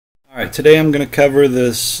Alright, today I'm going to cover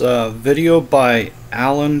this video by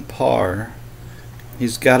Alan Parr.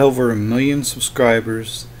 He's got over 1 million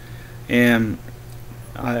subscribers, and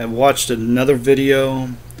I watched another video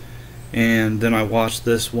and then I watched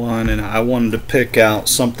this one, and I wanted to pick out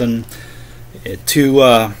something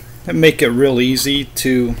to make it real easy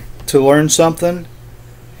to learn something.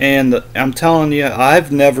 And I'm telling you,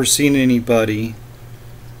 I've never seen anybody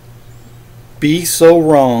be so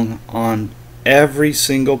wrong on every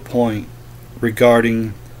single point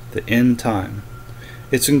regarding the end time.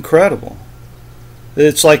 It's incredible.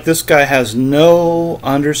 It's like this guy has no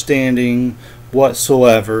understanding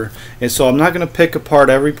whatsoever, and so I'm not going to pick apart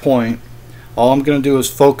every point. All I'm going to do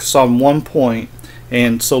is focus on one point.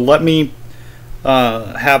 And so let's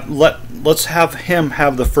have him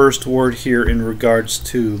have the first word here in regards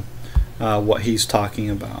to what he's talking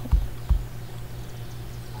about.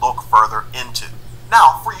 Look further into.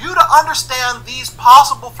 Now, for you to understand these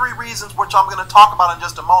possible 3 reasons, which I'm going to talk about in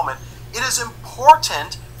just a moment, it is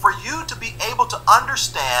important for you to be able to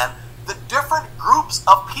understand the different groups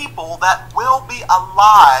of people that will be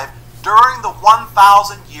alive during the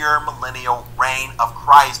 1,000-year millennial reign of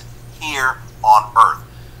Christ here on earth.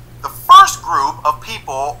 The first group of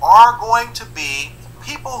people are going to be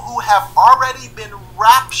people who have already been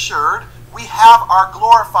raptured. We have our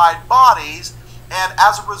glorified bodies, and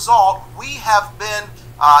as a result, we have been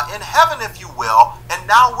in heaven, if you will, and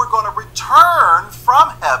now we're going to return from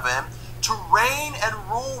heaven to reign and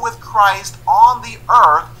rule with Christ on the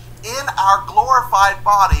earth in our glorified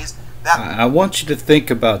bodies. I want you to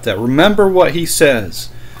think about that. Remember what he says.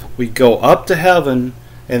 We go up to heaven,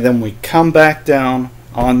 and then we come back down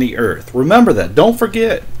on the earth. Remember that. Don't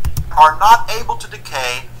forget. Are not able to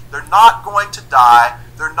decay. They're not going to die.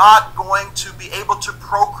 They're not going to be able to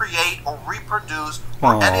procreate or reproduce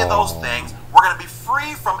or any of those things. We're going to be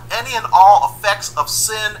free from any and all effects of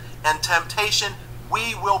sin and temptation.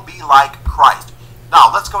 We will be like Christ.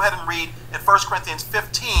 Now, let's go ahead and read in 1 Corinthians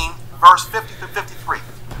 15, verse 50 through 53.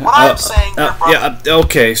 What I'm saying here, brother... Yeah,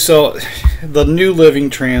 okay, so the New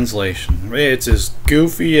Living Translation. It's as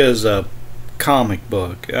goofy as a comic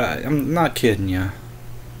book. I'm not kidding you.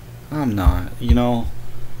 I'm not. You know,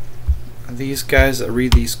 these guys that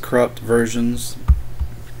read these corrupt versions,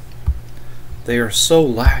 they are so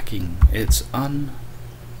lacking. It's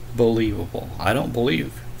unbelievable. I don't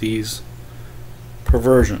believe these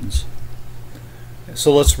perversions.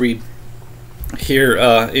 So let's read here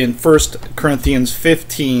in 1 Corinthians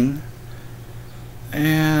 15,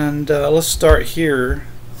 and let's start here,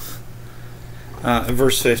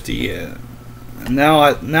 verse 50.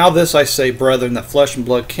 Now this I say, brethren, that flesh and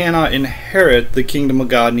blood cannot inherit the kingdom of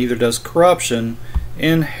God, neither does corruption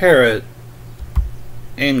inherit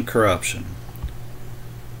incorruption.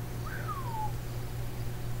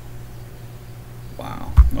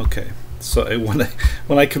 Wow. Okay. So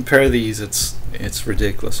when I compare these, it's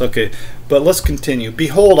ridiculous. Okay, but let's continue.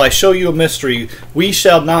 Behold, I show you a mystery. We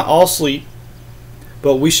shall not all sleep,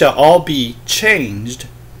 but we shall all be changed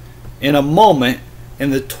in a moment,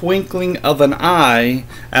 in the twinkling of an eye,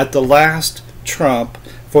 at the last trump.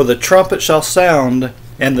 For the trumpet shall sound,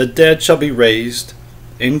 and the dead shall be raised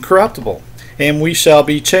incorruptible, and we shall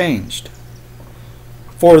be changed.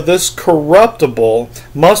 For this corruptible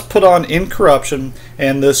must put on incorruption,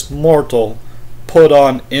 and this mortal put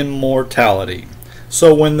on immortality.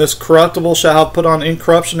 So when this corruptible shall have put on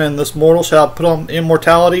incorruption, and this mortal shall put on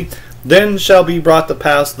immortality, then shall be brought to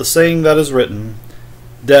pass the saying that is written,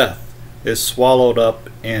 Death is swallowed up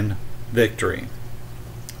in victory.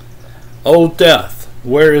 O death,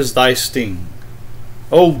 where is thy sting?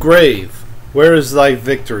 O grave, where is thy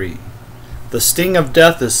victory? The sting of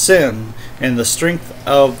death is sin, and the strength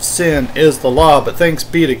of sin is the law. But thanks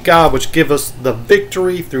be to God, which give us the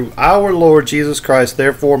victory through our Lord Jesus Christ.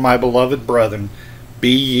 Therefore, my beloved brethren,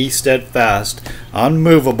 be ye steadfast,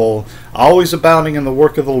 unmovable, always abounding in the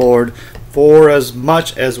work of the Lord, for as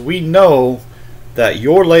much as we know that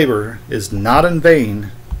your labor is not in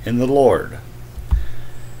vain in the Lord.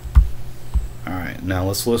 Alright, now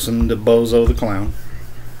let's listen to Bozo the Clown.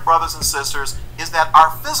 Brothers and sisters, is that our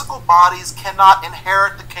physical bodies cannot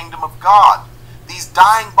inherit the kingdom of God. These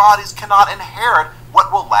dying bodies cannot inherit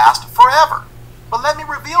what will last forever. But let me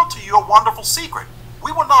reveal to you a wonderful secret.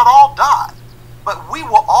 We will not all die, but we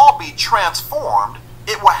will all be transformed.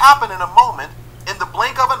 It will happen in a moment, in the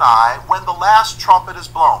blink of an eye, when the last trumpet is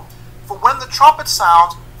blown. For when the trumpet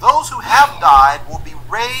sounds, those who have died will be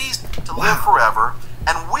raised to live forever,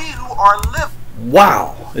 and we who are living...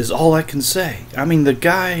 Wow, is all I can say. I mean, the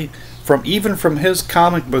guy, even from his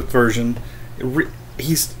comic book version,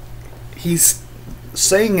 he's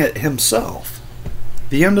saying it himself.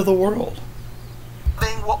 The end of the world.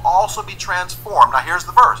 everything will also be transformed. Now here's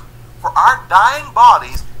the verse. For our dying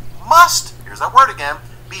bodies must, here's that word again,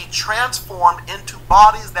 be transformed into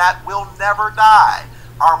bodies that will never die.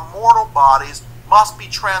 Our mortal bodies must be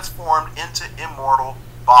transformed into immortal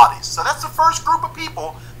bodies. So that's the first group of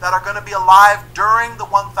people that are going to be alive during the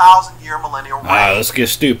 1,000-year millennial reign. Let's get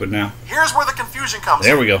stupid now. Here's where the confusion comes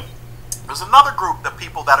in. There we go. There's another group of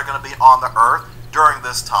people that are going to be on the earth during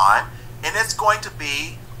this time, and it's going to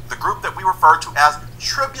be the group that we refer to as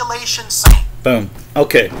tribulation saints. Boom.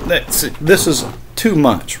 Okay, this is too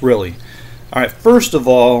much, really. All right. First of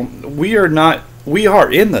all, we are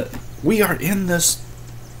in this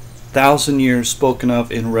 1,000 years spoken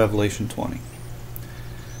of in Revelation 20.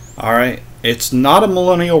 All right. It's not a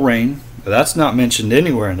millennial reign. That's not mentioned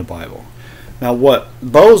anywhere in the Bible. Now, what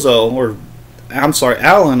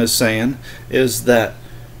Alan is saying is that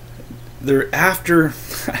they're after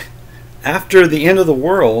the end of the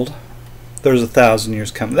world. There's 1,000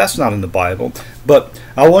 years coming. That's not in the Bible. But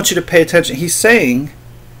I want you to pay attention. He's saying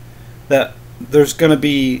that there's going to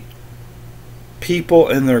be people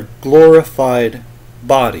in their glorified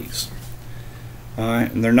bodies.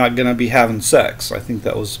 Alright, and they're not going to be having sex. I think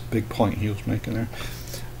that was a big point he was making there.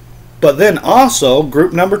 But then also,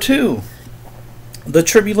 group number 2, the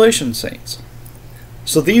tribulation saints.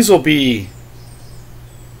 So these will be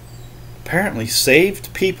apparently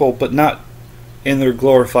saved people, but not in their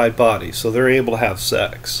glorified bodies, so they're able to have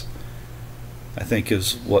sex, I think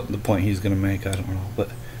is what the point he's going to make. I don't know, but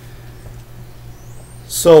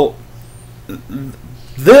so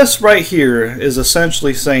this right here is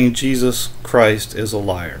essentially saying Jesus Christ is a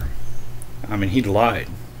liar. I mean, he lied.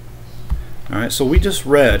 Alright, so we just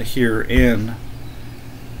read here in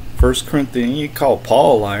 1 Corinthians, you call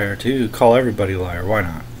Paul a liar too, call everybody a liar, why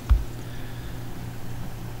not?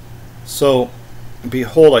 So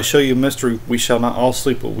behold, I show you a mystery. We shall not all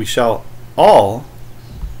sleep, but we shall all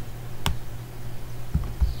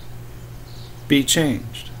be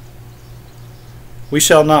changed. We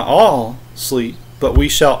shall not all sleep, but we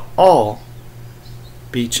shall all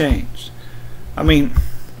be changed. I mean,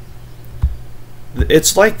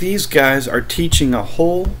 it's like these guys are teaching a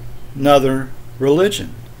whole nother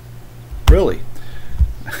religion. Really.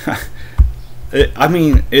 I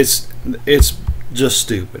mean, it's just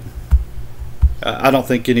stupid. I don't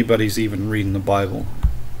think anybody's even reading the Bible.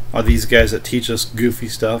 Are these guys that teach us goofy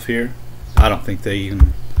stuff here? I don't think they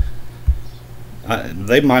even...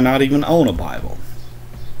 they might not even own a Bible.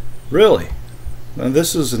 Really. Now,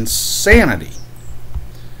 this is insanity.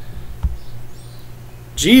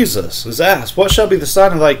 Jesus is asked, what shall be the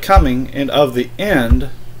sign of thy coming and of the end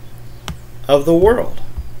of the world?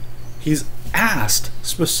 He's asked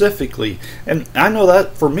specifically. And I know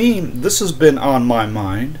that for me, this has been on my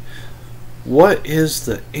mind. What is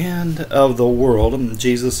the end of the world? And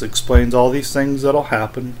Jesus explains all these things that'll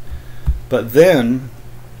happen. But then,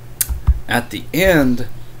 at the end,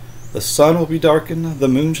 the sun will be darkened, the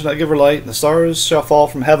moon shall not give her light, the stars shall fall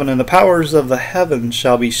from heaven, and the powers of the heavens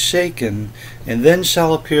shall be shaken. And then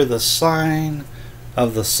shall appear the sign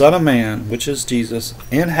of the Son of Man, which is Jesus,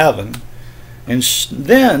 in heaven. And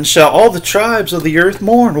then shall all the tribes of the earth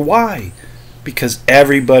mourn. Why? Because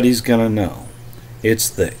everybody's going to know.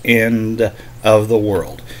 It's the end of the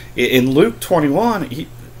world. In Luke 21,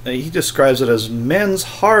 he describes it as men's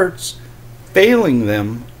hearts failing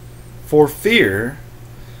them for fear,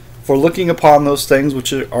 for looking upon those things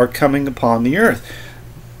which are coming upon the earth.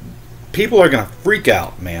 People are going to freak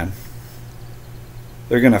out, man.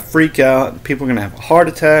 They're going to freak out. People are going to have heart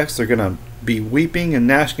attacks. They're going to be weeping and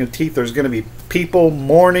gnashing of teeth. There's going to be people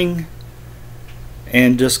mourning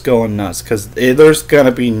and just going nuts, because there's going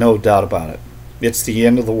to be no doubt about it. It's the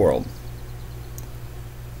end of the world.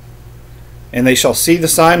 And they shall see the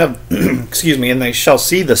sign of, excuse me, and they shall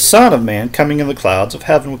see the Son of Man coming in the clouds of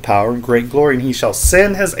heaven with power and great glory. And he shall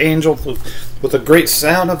send his angels with a great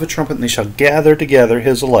sound of a trumpet, and they shall gather together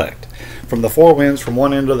his elect from the four winds, from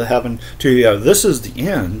one end of the heaven to the other. This is the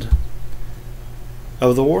end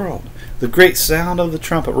of the world. The great sound of the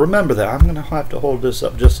trumpet. Remember that. I'm going to have to hold this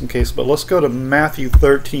up just in case, but let's go to Matthew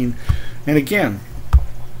 13. And again,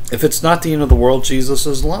 if it's not the end of the world, Jesus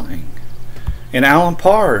is lying. And Alan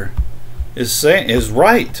Parr is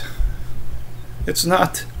right. It's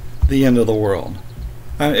not the end of the world.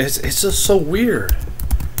 It's just so weird,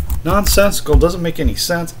 nonsensical. Doesn't make any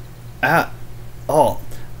sense at all.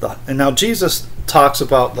 And now Jesus talks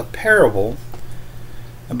about the parable,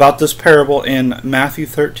 about this parable in Matthew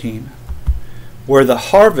 13, where the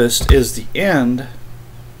harvest is the end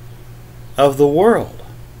of the world.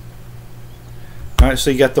 All right,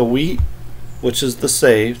 so you got the wheat, which is the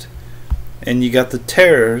saved, and you got the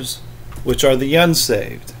tares, which are the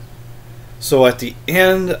unsaved. So at the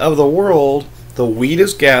end of the world, the wheat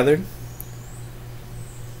is gathered,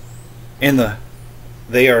 and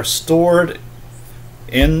they are stored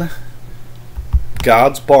in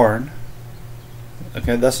God's barn.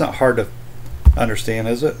 Okay, that's not hard to understand,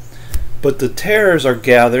 is it? But the tares are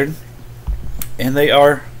gathered, and they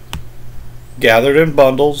are gathered in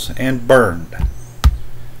bundles and burned.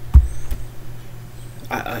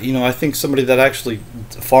 I think somebody that actually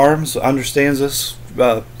farms understands this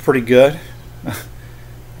pretty good.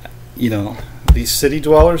 These city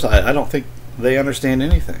dwellers, I don't think they understand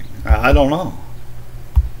anything. I don't know.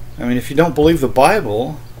 I mean, if you don't believe the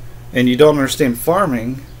Bible and you don't understand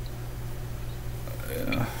farming,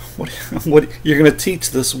 what you're going to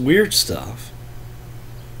teach this weird stuff?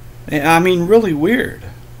 I mean, really weird.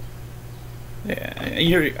 Are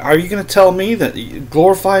you going to tell me that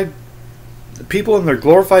glorified people in their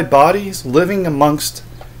glorified bodies living amongst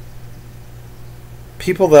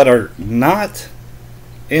people that are not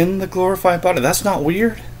in the glorified body, that's not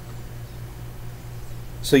weird?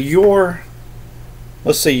 So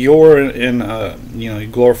let's say you're in a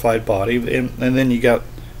glorified body, and then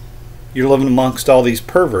you're living amongst all these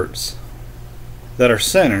perverts that are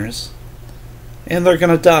sinners, and they're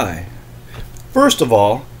going to die. First of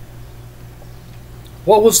all,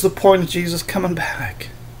 what was the point of Jesus coming back?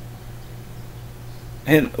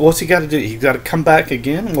 And what's he got to do? He got to come back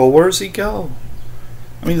again? Well, where does he go?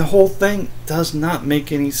 I mean, the whole thing does not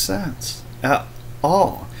make any sense at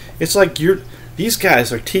all. It's like these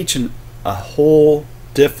guys are teaching a whole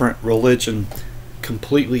different religion,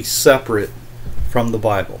 completely separate from the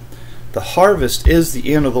Bible. The harvest is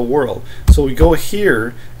the end of the world. So we go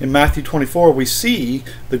here in Matthew 24, we see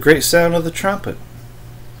the great sound of the trumpet.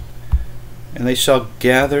 And they shall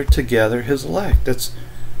gather together his elect.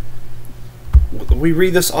 We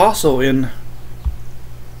read this also in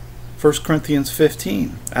 1 Corinthians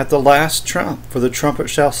 15. At the last trump, for the trumpet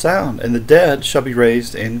shall sound, and the dead shall be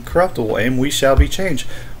raised incorruptible, and we shall be changed.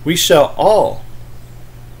 We shall all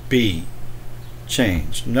be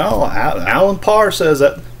changed. No, Alan Parr says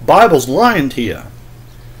that Bible's lying to you.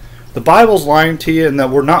 The Bible's lying to you, and that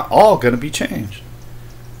we're not all going to be changed.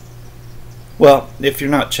 Well, if you're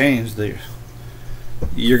not changed,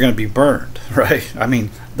 you're going to be burned, right? I mean,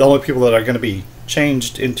 the only people that are going to be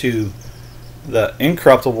changed into the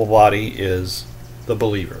incorruptible body is the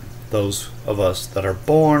believer, those of us that are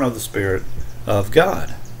born of the Spirit of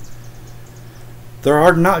God. There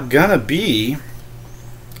are not going to be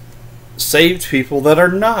saved people that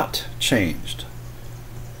are not changed.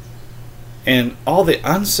 And all the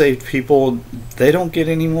unsaved people, they don't get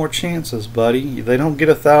any more chances, buddy. They don't get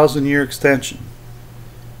a 1,000-year extension.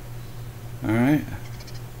 Alright?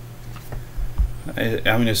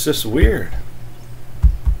 I mean, it's just weird.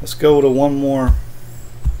 Let's go to one more.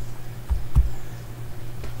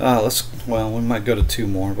 We might go to two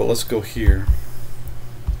more, but let's go here.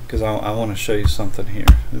 Because I want to show you something here.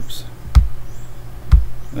 Oops.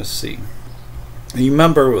 Let's see. You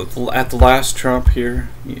remember at the last trump here,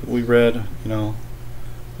 we read, the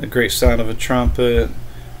great sound of a trumpet.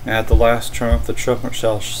 At the last trump, the trumpet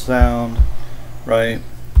shall sound, right?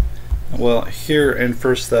 Well, here in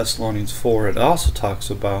 1 Thessalonians 4, it also talks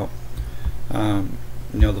about,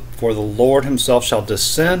 for the Lord himself shall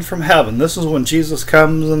descend from heaven. This is when Jesus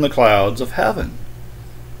comes in the clouds of heaven,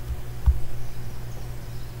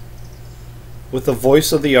 with the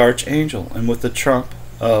voice of the archangel, and with the trump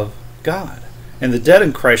of God. And the dead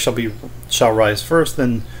in Christ shall rise first,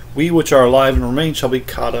 then we which are alive and remain shall be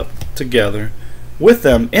caught up together with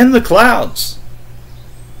them in the clouds.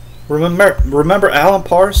 Remember Alan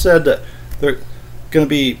Parr said that we're going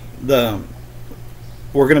to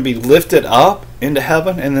be lifted up into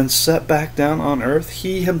heaven and then set back down on earth.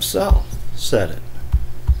 He himself said it.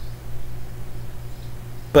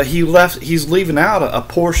 But he's leaving out a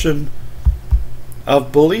portion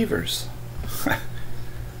of believers.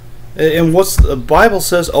 And what the Bible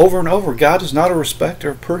says over and over, God is not a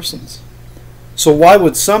respecter of persons. So why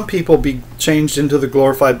would some people be changed into the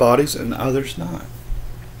glorified bodies and others not?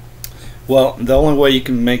 Well, the only way you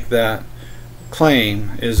can make that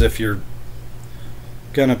claim is if you're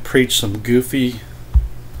going to preach some goofy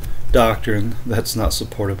doctrine that's not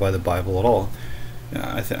supported by the Bible at all.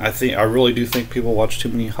 I really do think people watch too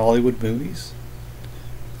many Hollywood movies.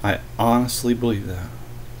 I honestly believe that.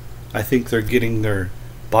 I think they're getting their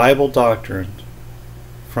Bible doctrine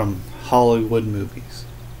from Hollywood movies.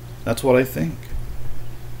 That's what I think.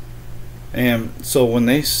 And so when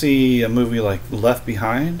they see a movie like Left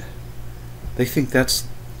Behind, they think that's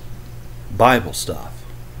Bible stuff.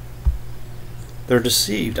 They're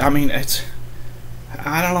deceived. I mean,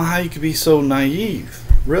 I don't know how you could be so naive,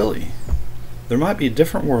 really. There might be a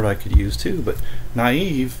different word I could use too, but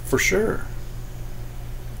naive for sure.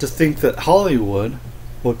 To think that Hollywood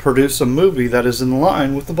would produce a movie that is in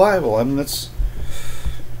line with the Bible. I mean, that's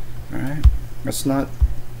all right. That's not,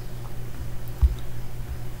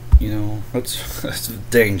 that's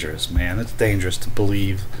dangerous, man. It's dangerous to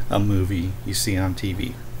believe a movie you see on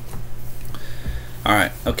TV. All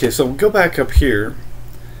right. Okay, so we'll go back up here.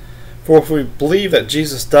 For if we believe that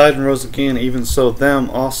Jesus died and rose again, even so them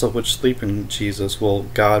also which sleep in Jesus will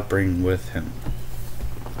God bring with him.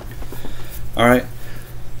 All right.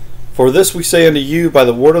 For this we say unto you by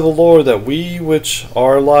the word of the Lord, that we which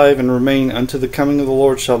are alive and remain unto the coming of the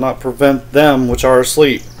Lord shall not prevent them which are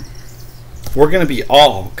asleep. We're going to be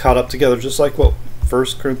all caught up together, just like what 1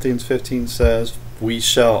 Corinthians 15 says. We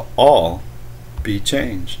shall all be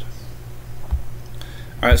changed.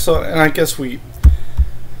 Alright, so and I guess we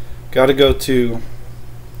got to go to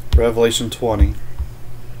Revelation 20.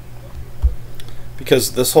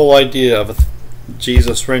 Because this whole idea of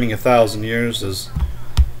Jesus reigning 1,000 years is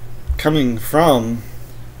coming from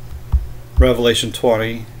Revelation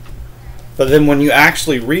 20, but then when you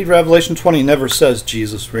actually read Revelation 20, it never says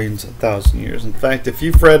Jesus reigns 1,000 years. In fact, if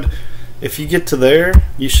you get to there,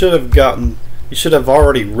 you should have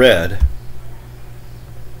already read,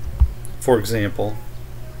 for example,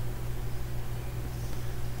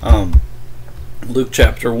 Luke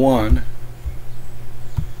chapter 1,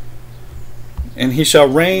 and he shall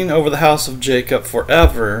reign over the house of Jacob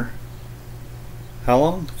forever. How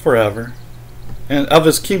long? Forever. And of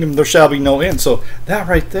his kingdom there shall be no end. So that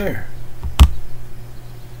right there,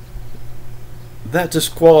 that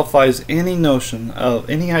disqualifies any notion of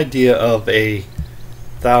any idea of a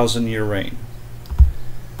 1,000-year reign.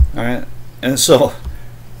 Alright? And so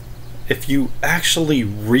if you actually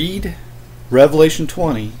read Revelation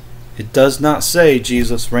 20, it does not say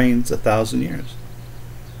Jesus reigns 1,000 years.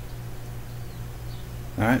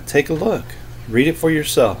 Alright? Take a look. Read it for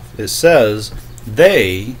yourself. It says,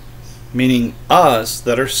 they, meaning us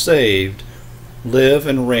that are saved, live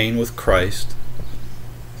and reign with Christ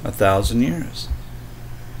 1,000 years.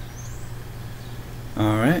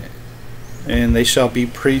 Alright. And they shall be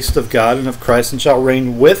priests of God and of Christ, and shall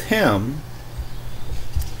reign with him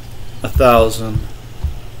 1,000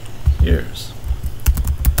 years.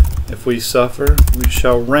 If we suffer, we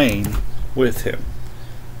shall reign with him.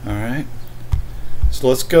 Alright. So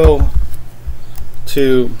let's go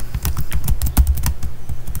to...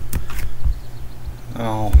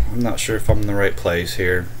 Oh, I'm not sure if I'm in the right place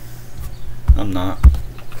here. I'm not.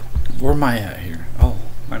 Where am I at here? Oh,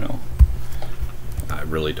 I know. I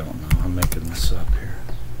really don't know. I'm making this up here.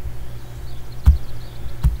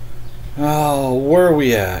 Oh, where are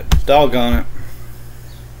we at? Doggone it.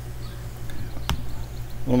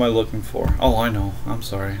 What am I looking for? Oh, I know. I'm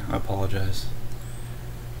sorry. I apologize.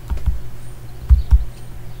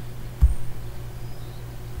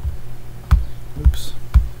 Oops.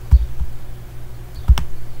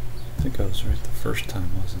 I think I was right the first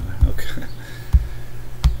time, wasn't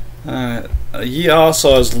I? Okay. Ye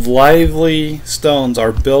also as lively stones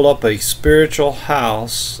are built up a spiritual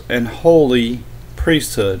house and holy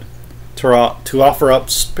priesthood to offer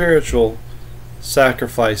up spiritual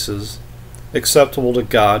sacrifices acceptable to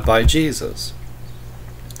God by Jesus.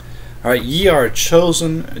 Alright, ye are a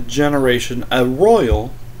chosen generation, a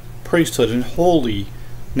royal priesthood, and holy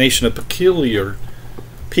nation, a peculiar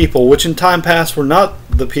people, which in time past were not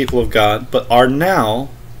the people of God, but are now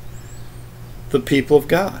the people of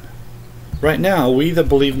God. Right now, we that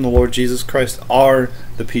believe in the Lord Jesus Christ are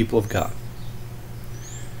the people of God.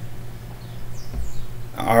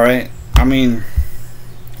 Alright, I mean,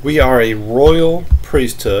 we are a royal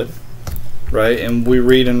priesthood, right? And we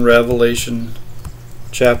read in Revelation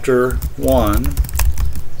chapter 1,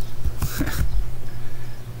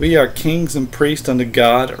 we are kings and priests unto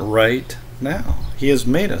God right now. He has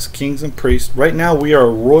made us kings and priests. Right now we are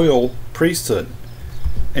a royal priesthood.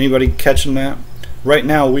 Anybody catching that? Right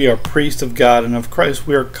now we are priests of God and of Christ.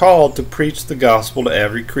 We are called to preach the gospel to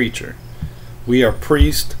every creature. We are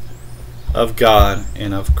priests of God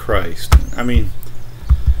and of Christ. I mean,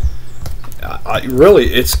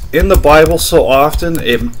 really, it's in the Bible so often,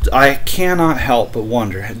 I cannot help but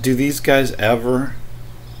wonder, do these guys ever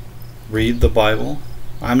read the Bible?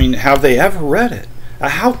 I mean, have they ever read it?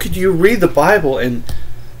 How could you read the Bible and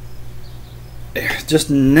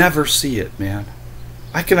just never see it, man?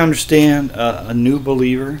 I can understand a new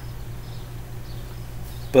believer,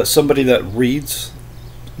 but somebody that reads,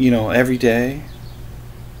 every day,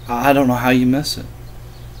 I don't know how you miss it.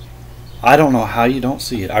 I don't know how you don't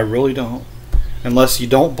see it. I really don't. Unless you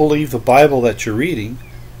don't believe the Bible that you're reading.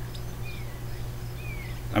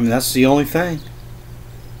 I mean, that's the only thing.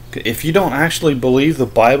 If you don't actually believe the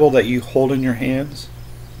Bible that you hold in your hands,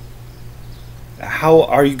 how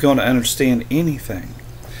are you going to understand anything?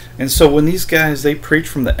 And so when these guys, they preach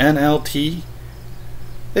from the NLT,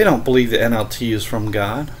 they don't believe the NLT is from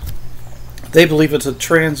God. They believe it's a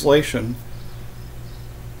translation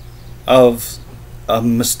of a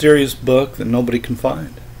mysterious book that nobody can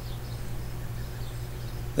find,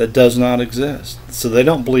 that does not exist. So they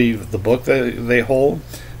don't believe the book they hold.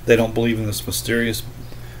 They don't believe in this mysterious.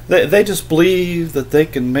 They just believe that they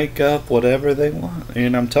can make up whatever they want.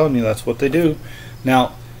 And I'm telling you, that's what they do.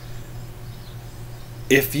 Now,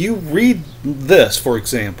 if you read this, for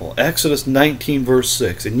example, Exodus 19 verse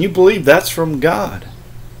 6, and you believe that's from God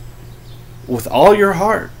with all your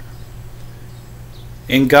heart,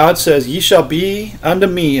 and God says, "Ye shall be unto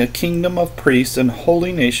me a kingdom of priests and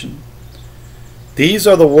holy nation. These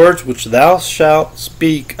are the words which thou shalt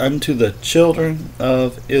speak unto the children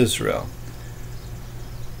of Israel."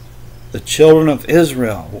 The children of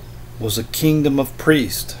Israel was a kingdom of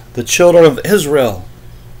priests. The children of Israel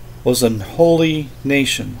was a holy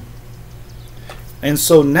nation. And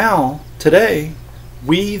so now, today,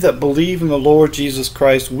 we that believe in the Lord Jesus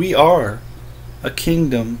Christ, we are a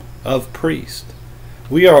kingdom of priests.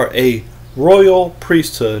 We are a royal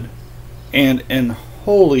priesthood and an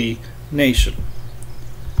holy nation.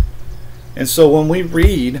 And so when we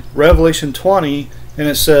read Revelation 20, and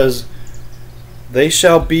it says, "They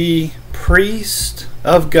shall be priests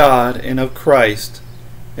of God and of Christ,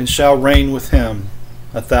 and shall reign with him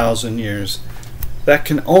 1,000 years," that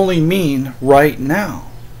can only mean right now.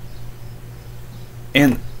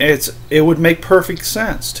 And it would make perfect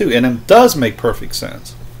sense too, and it does make perfect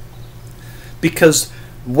sense, because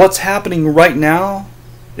what's happening right now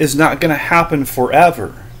is not going to happen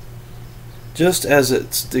forever. Just as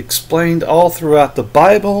it's explained all throughout the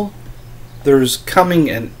Bible, there's coming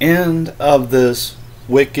an end of this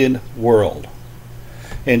wicked world.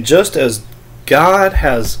 And just as God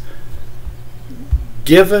has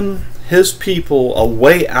given his people a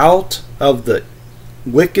way out of the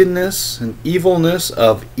wickedness and evilness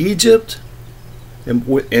of Egypt,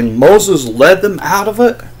 and Moses led them out of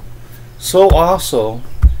it, so also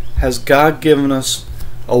has God given us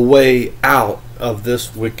a way out of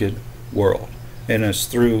this wicked world, and it's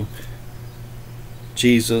through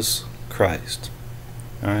Jesus Christ.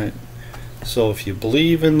 Alright, so if you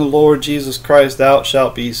believe in the Lord Jesus Christ, thou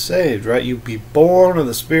shalt be saved, right? You'll be born of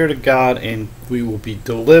the Spirit of God, and we will be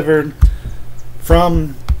delivered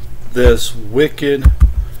from this wicked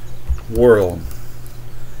world.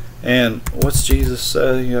 And what's Jesus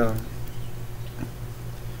say?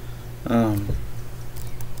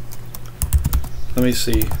 Let me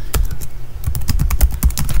see if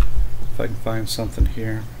I can find something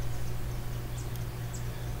here.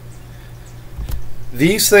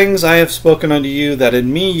 "These things I have spoken unto you, that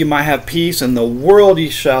in me you might have peace. In the world ye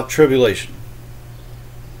shall have tribulation.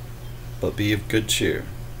 But be of good cheer.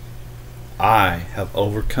 I have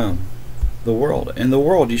overcome the world." In the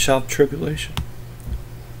world ye shall have tribulation.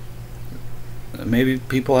 Maybe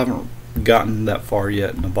people haven't gotten that far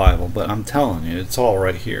yet in the Bible, but I'm telling you, it's all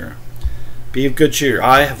right here. Be of good cheer.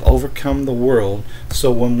 I have overcome the world.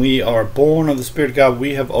 So when we are born of the Spirit of God,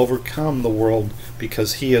 we have overcome the world,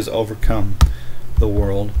 because he has overcome the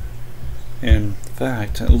world. In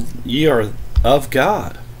fact, ye are of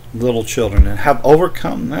God, little children, and have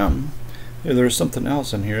overcome them. There's something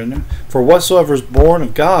else in here, isn't there? "For whatsoever is born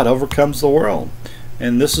of God overcomes the world.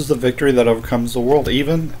 And this is the victory that overcomes the world,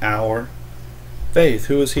 even our faith.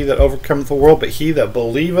 Who is he that overcometh the world, but he that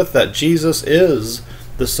believeth that Jesus is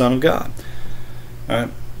the Son of God?" Alright,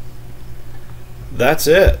 that's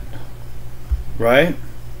it, right?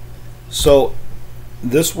 So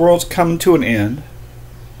this world's coming to an end,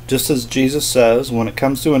 just as Jesus says, when it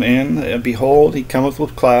comes to an end, behold, he cometh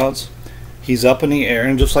with clouds. He's up in the air,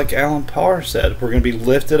 and just like Alan Parr said, we're going to be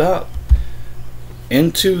lifted up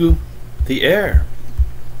into the air,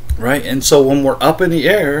 right? And so when we're up in the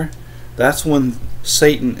air, that's when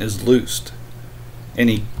Satan is loosed, and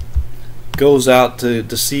he goes out to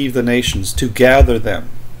deceive the nations, to gather them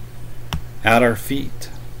at our feet.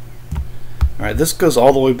 Alright, this goes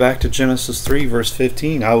all the way back to Genesis 3 verse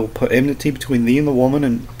 15. "I will put enmity between thee and the woman,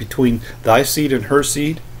 and between thy seed and her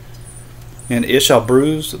seed, and it shall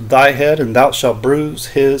bruise thy head, and thou shalt bruise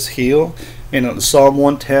his heel." And in Psalm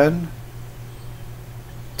 110,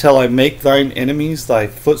 "Till I make thine enemies thy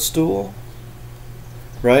footstool."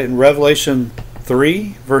 Right? In Revelation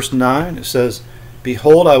 3 verse 9, it says,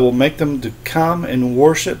 "Behold, I will make them to come and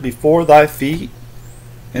worship before thy feet,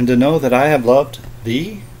 and to know that I have loved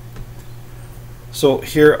thee." So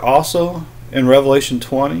here also in Revelation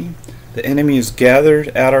 20, the enemy is gathered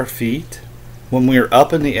at our feet, when we are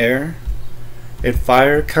up in the air, and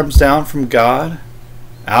fire comes down from God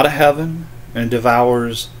out of heaven and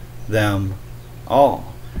devours them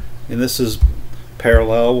all. And this is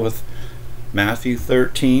parallel with Matthew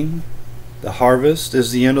 13. The harvest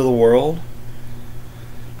is the end of the world,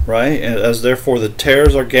 right? And as therefore the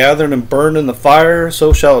tares are gathered and burned in the fire,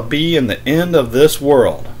 so shall it be in the end of this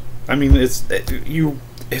world. I mean,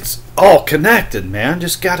 it's all connected, man.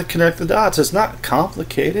 Just got to connect the dots. It's not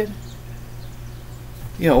complicated.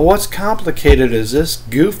 You know, what's complicated is this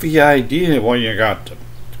goofy idea when you got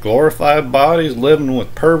glorified bodies living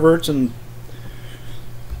with perverts and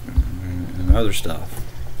other stuff,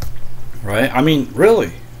 right? I mean,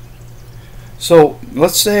 really. So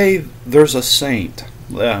let's say there's a saint.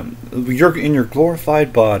 You're in your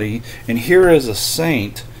glorified body, and here is a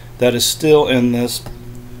saint that is still in this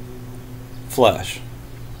flesh,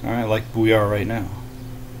 all right, like we are right now.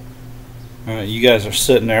 All right, you guys are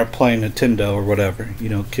sitting there playing Nintendo or whatever, you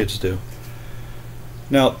know, kids do.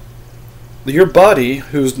 Now, your buddy,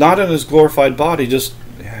 who's not in his glorified body, just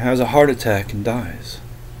has a heart attack and dies.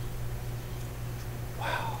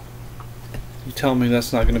 Wow. You tell me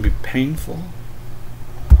that's not going to be painful?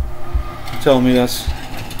 You tell me that's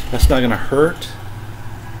not going to hurt?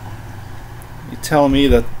 You tell me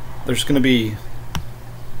that there's going to be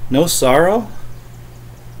no sorrow?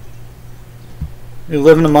 You're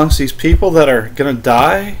living amongst these people that are going to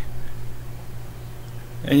die?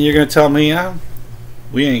 And you're going to tell me,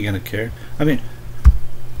 we ain't going to care. I mean,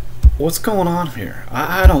 what's going on here?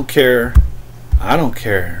 I don't care. I don't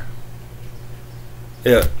care.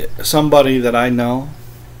 Somebody that I know,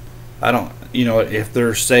 I don't, you know, if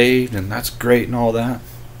they're saved and that's great and all that,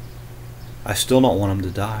 I still don't want them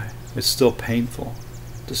to die. It's still painful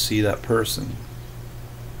to see that person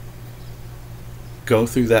go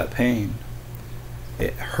through that pain.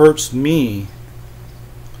 It hurts me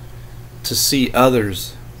to see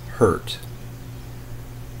others hurt.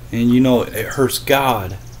 And you know, it hurts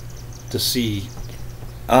God to see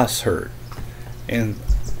us hurt. And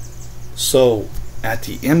so at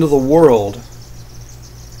the end of the world,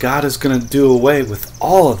 God is going to do away with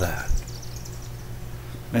all of that.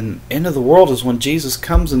 And end of the world is when Jesus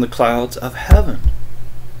comes in the clouds of heaven.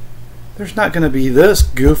 There's not going to be this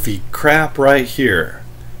goofy crap right here.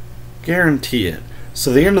 Guarantee it.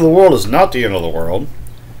 So the end of the world is not the end of the world.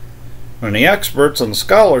 When the experts and the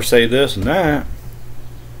scholars say this and that,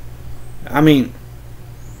 I mean,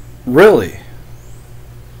 really,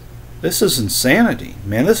 this is insanity,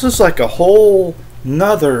 man. This is like a whole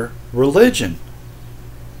nother religion.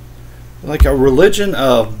 Like a religion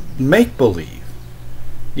of make-believe.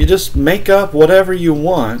 You just make up whatever you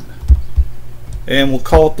want and we'll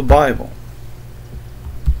call it the Bible.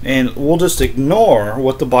 And we'll just ignore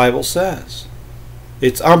what the Bible says.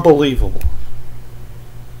 It's unbelievable.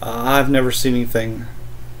 I've never seen anything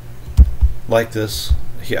like this.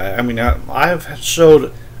 I mean, I've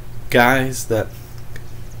showed guys that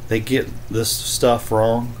they get this stuff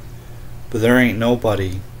wrong, but there ain't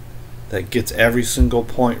nobody that gets every single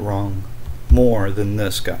point wrong more than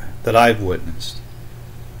this guy that I've witnessed.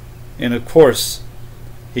 And of course,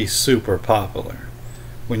 he's super popular.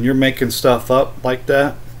 When you're making stuff up like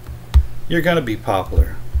that, you're going to be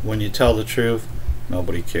popular. When you tell the truth,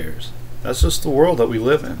 nobody cares. That's just the world that we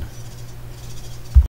live in.